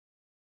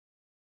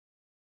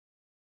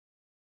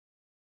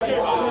I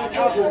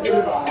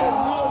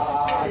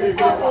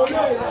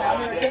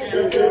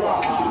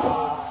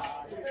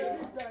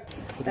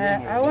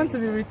want to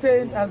be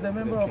retained as the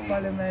Member of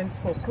Parliament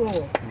for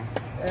Crowell.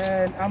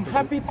 And I'm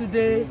happy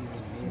today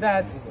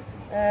that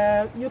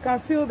you can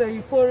feel the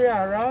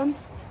euphoria around.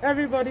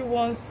 Everybody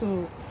wants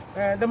to,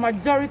 the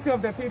majority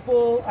of the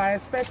people are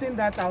expecting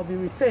that I'll be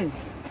retained.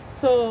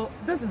 So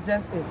this is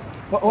just it.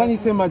 But when you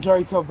say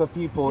majority of the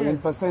people, yes, in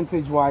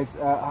percentage-wise,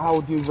 how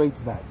would you rate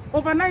that?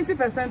 Over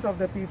 90% of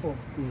the people.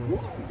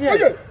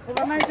 Yes,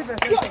 over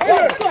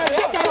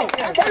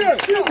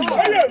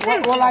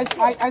 90%. Well,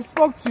 I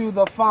spoke to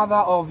the father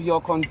of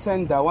your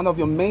contender, one of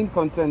your main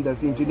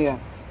contenders, engineer.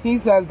 He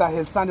says that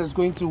his son is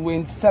going to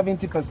win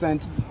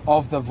 70%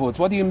 of the vote.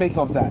 What do you make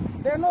of that?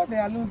 They know they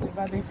are losing,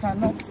 but they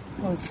cannot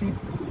concede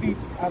defeat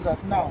as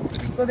of now.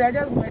 So they are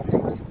just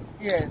waiting,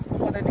 yes,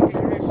 for the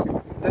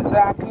declaration.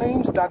 There are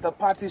claims that the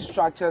party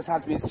structures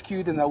has been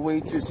skewed in a way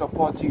to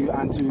support you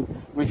and to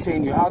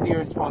retain you. How do you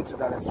respond to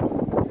that as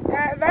well?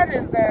 That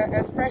is the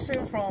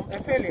expression from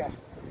a failure.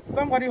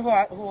 Somebody who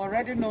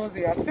already knows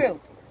he has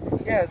failed.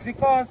 Yes,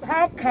 because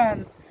how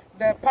can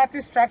the party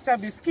structure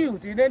be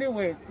skewed in any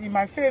way in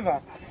my favor?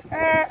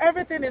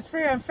 Everything is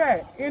free and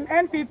fair. In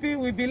NPP,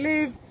 we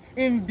believe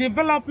in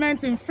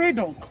development, in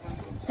freedom.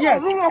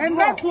 Yes, and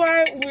that's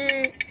why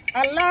we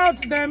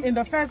allowed them in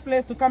the first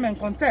place to come and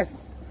contest.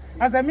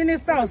 As a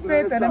Minister of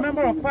State and a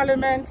Member of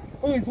Parliament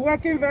who is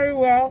working very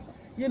well,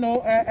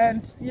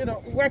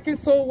 working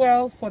so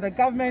well for the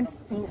government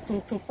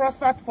to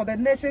prosper, for the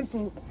nation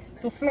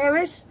to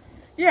flourish.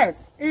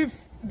 Yes, if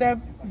the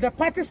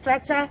party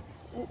structure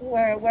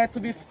were to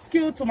be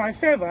skewed to my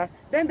favor,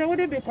 then they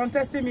wouldn't be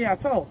contesting me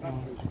at all.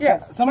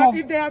 Yes, but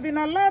if they have been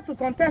allowed to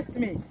contest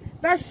me,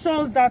 that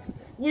shows that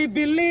we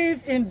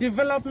believe in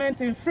development,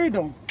 in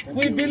freedom.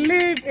 We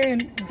believe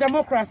in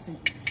democracy.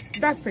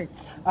 That's it.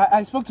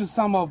 I spoke to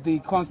some of the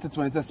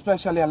constituents,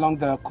 especially along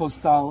the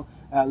coastal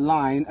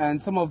line,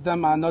 and some of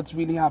them are not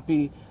really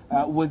happy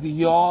with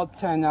your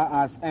tenure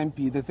as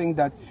MP. They think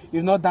that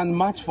you've not done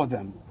much for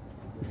them.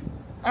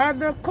 At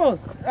the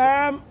coast,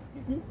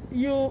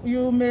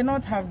 you may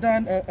not have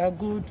done a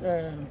good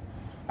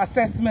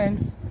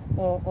assessment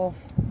of,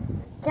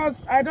 because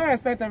I don't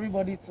expect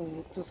everybody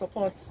to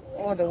support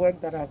all the work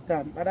that I've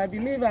done, but I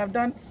believe I've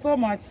done so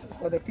much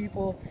for the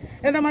people.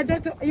 And the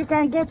majority, you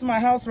can go to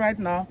my house right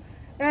now.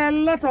 A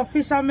lot of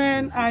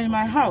fishermen are in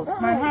my house.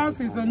 My house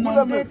is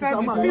inundated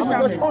with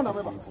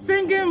fishermen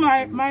singing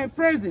my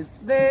praises.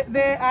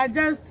 They are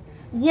just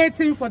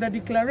waiting for the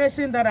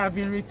declaration that I've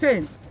been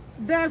retained.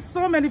 There are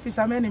so many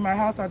fishermen in my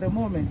house at the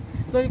moment,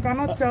 so you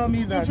cannot tell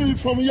me that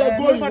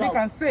nobody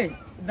can say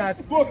that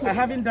I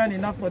haven't done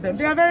enough for them.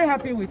 They are very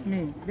happy with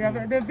me.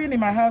 They've been in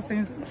my house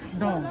since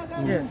dawn.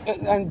 Yes.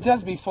 And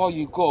just before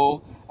you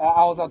go,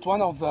 I was at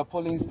one of the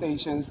polling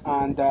stations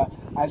and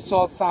I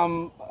saw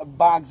some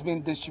bags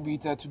being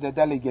distributed to the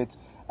delegates.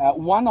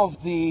 One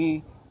of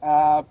the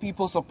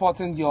people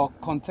supporting your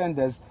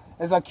contenders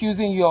is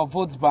accusing you of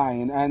vote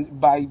buying,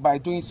 and by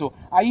doing so,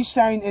 are you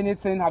sharing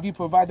anything? Have you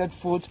provided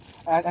food?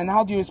 And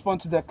how do you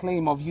respond to the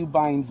claim of you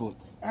buying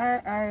votes?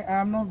 I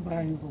am not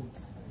buying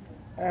votes.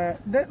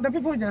 The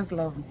people just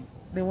love me.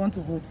 They want to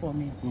vote for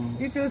me.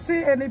 If you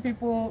see any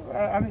people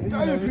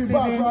receiving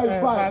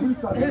bags,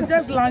 it's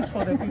just lunch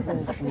for the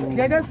people.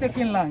 They're just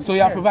taking lunch. So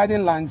you are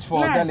providing lunch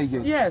for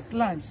delegates? Yes,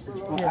 lunch.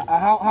 Yes.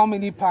 How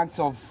many packs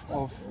of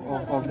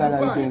that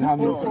are you doing? How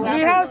many?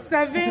 We have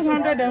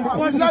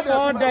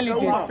 744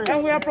 delegates,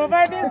 and we are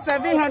providing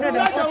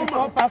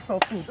 744 packs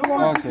of food.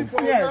 Okay.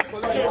 Yes.